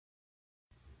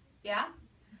Yeah?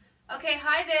 Okay,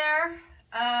 hi there.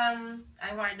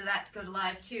 I wanted that to go to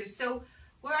live too. So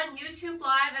we're on YouTube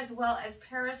Live as well as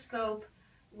Periscope.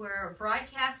 We're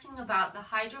broadcasting about the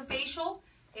HydraFacial.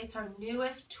 It's our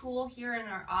newest tool here in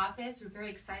our office. We're very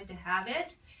excited to have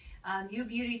it. U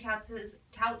Beauty touts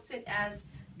it as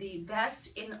the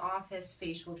best in-office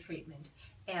facial treatment.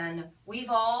 And we've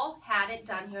all had it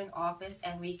done here in the office,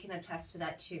 and we can attest to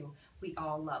that too. We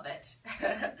all love it.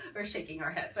 We're shaking our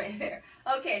heads right there.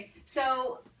 Okay,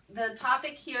 so the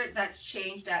topic here that's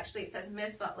changed, actually, it says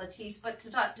Miss but Latisse, but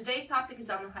today's topic is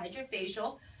on the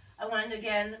HydraFacial. I wanted to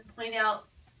again point out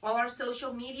all our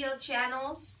social media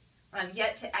channels. I've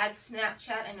yet to add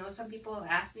Snapchat. I know some people have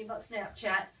asked me about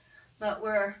Snapchat, but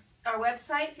our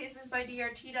website,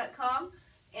 facesbydrt.com,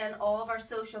 and all of our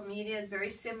social media is very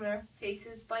similar,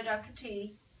 Faces by Dr.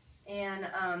 T, and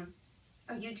our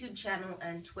YouTube channel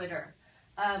and Twitter.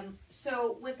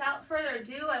 So without further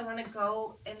ado, I want to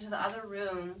go into the other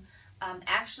room.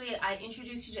 Actually, I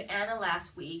introduced you to Anna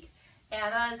last week.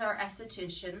 Anna is our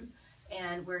esthetician,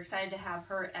 and we're excited to have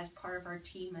her as part of our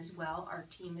team as well. Our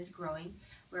team is growing.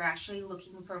 We're actually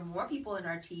looking for more people in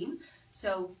our team.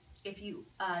 So if you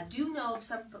do know of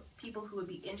some people who would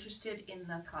be interested in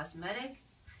the cosmetic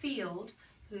field,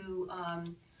 who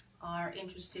are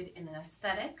interested in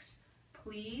aesthetics,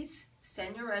 please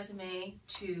send your resume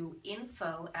to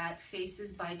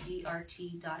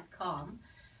info@facesbydrt.com,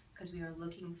 because we are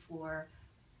looking for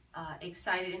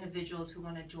excited individuals who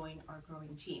want to join our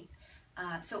growing team.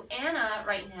 So Anna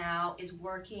right now is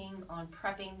working on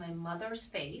prepping my mother's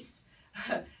face.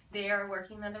 They are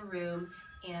working in the room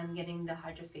and getting the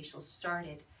HydraFacial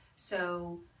started.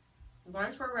 So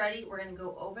once we're ready, we're going to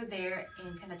go over there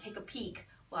and kind of take a peek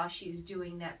while she's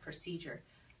doing that procedure.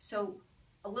 So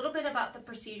a little bit about the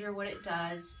procedure, what it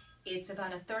does. It's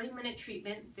about a 30-minute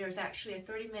treatment. There's actually a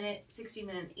 30-minute,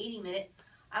 60-minute, and 80-minute.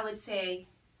 I would say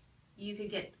you could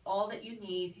get all that you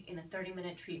need in a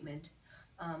 30-minute treatment.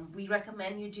 We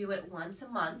recommend you do it once a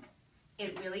month.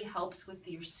 It really helps with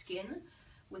your skin,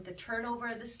 with the turnover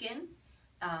of the skin.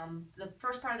 The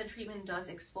first part of the treatment does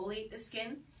exfoliate the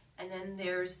skin, and then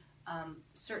there's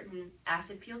certain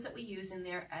acid peels that we use in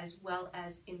there, as well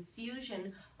as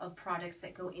infusion of products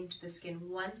that go into the skin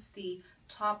once the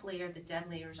top layer, the dead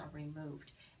layers, are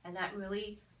removed. And that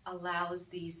really allows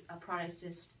these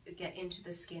products to get into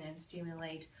the skin and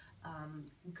stimulate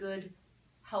good,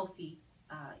 healthy,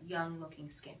 young-looking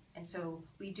skin. And so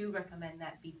we do recommend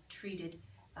that be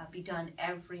done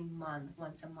every month,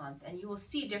 once a month. And you will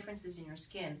see differences in your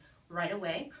skin right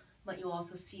away, but you'll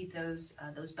also see those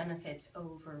benefits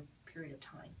over a period of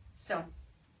time. So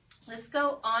let's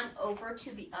go on over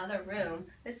to the other room.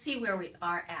 Let's see where we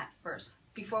are at first.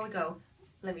 Before we go,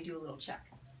 let me do a little check.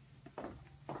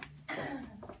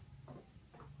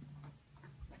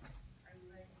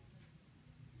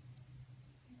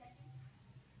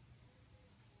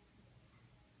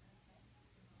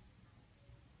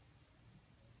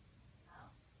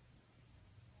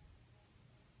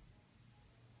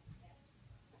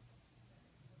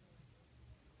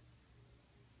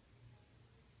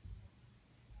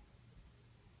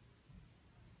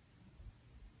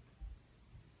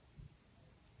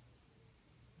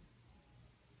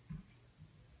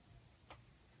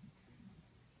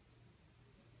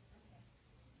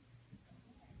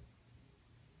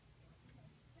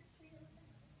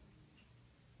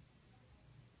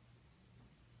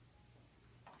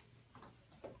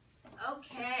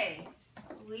 Okay,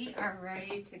 we are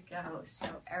ready to go.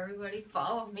 So everybody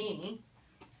follow me.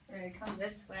 We're going to come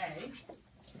this way.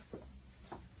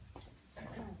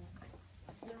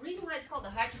 The reason why it's called the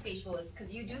HydraFacial is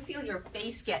because you do feel your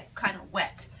face get kind of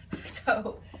wet.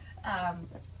 So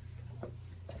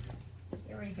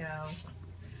here we go.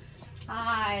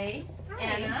 Hi,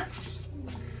 Anna.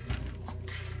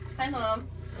 Hi, Mom.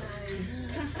 Hi.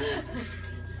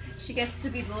 She gets to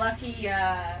be the lucky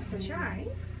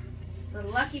the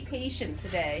lucky patient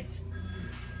today.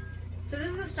 So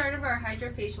this is the start of our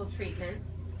HydraFacial treatment,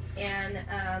 and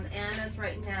Anna's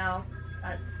right now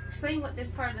explain what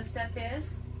this part of the step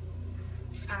is.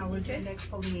 We're doing the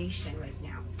exfoliation right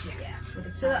now. Yeah.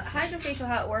 So the HydraFacial,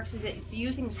 how it works is it's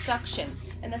using suction,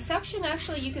 and the suction,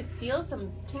 actually you could feel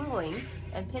some tingling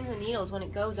and pins and needles when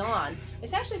it goes on.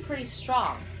 It's actually pretty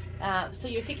strong. So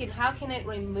you're thinking, how can it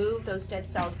remove those dead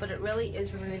cells? But it really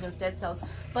is removing those dead cells,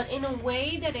 but in a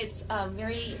way that it's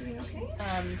very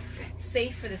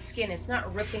safe for the skin. It's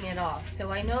not ripping it off.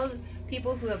 So I know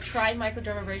people who have tried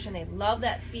microdermabrasion, they love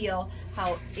that feel,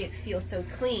 how it feels so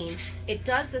clean. It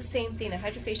does the same thing. The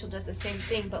HydraFacial does the same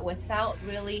thing, but without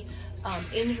really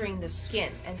injuring the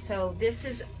skin. And so this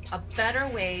is a better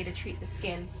way to treat the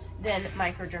skin than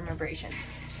microdermabrasion.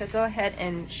 So go ahead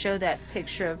and show that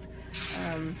picture of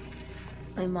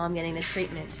my mom getting the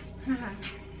treatment.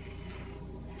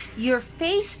 Your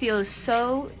face feels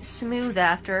so smooth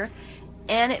after,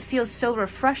 and it feels so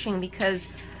refreshing because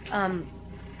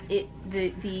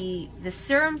the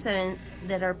serums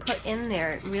that are put in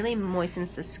there really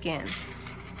moistens the skin.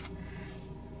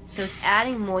 So it's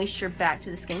adding moisture back to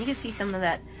the skin. You can see some of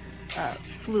that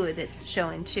fluid that's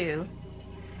showing too.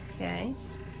 Okay.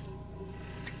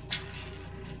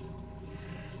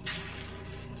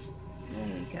 There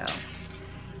you go.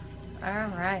 All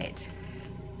right.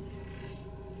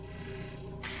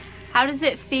 How does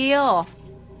it feel?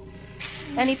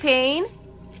 Any pain?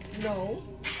 No.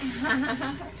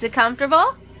 Is it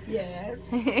comfortable?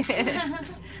 Yes. And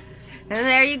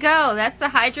there you go. That's the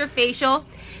HydraFacial.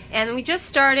 And we just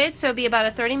started, so it'll be about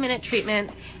a 30-minute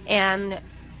treatment. And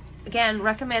again,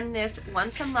 recommend this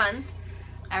once a month,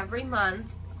 every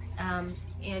month.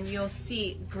 And you'll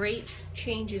see great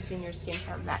changes in your skin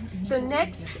from that. So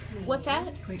next, what's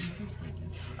that?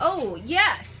 Oh,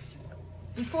 yes.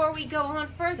 Before we go on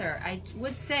further, I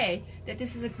would say that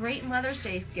this is a great Mother's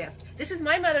Day gift. This is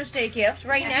my Mother's Day gift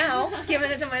right now, giving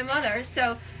it to my mother.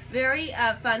 So very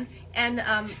fun. And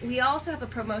we also have a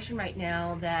promotion right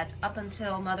now that up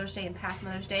until Mother's Day and past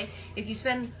Mother's Day, if you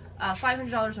spend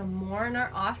 $500 or more in our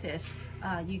office,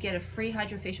 you get a free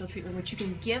HydraFacial treatment, which you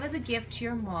can give as a gift to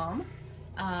your mom.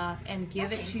 And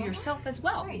give it to yourself as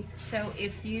well. So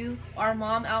if you are a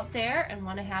mom out there and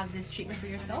want to have this treatment for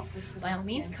yourself, by all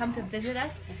means, come to visit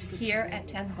us here at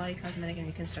Tansavatdi Cosmetic and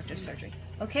Reconstructive Surgery.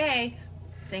 Okay,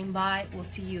 saying bye. We'll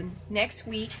see you next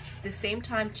week, the same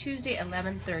time, Tuesday,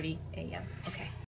 11:30 a.m. Okay.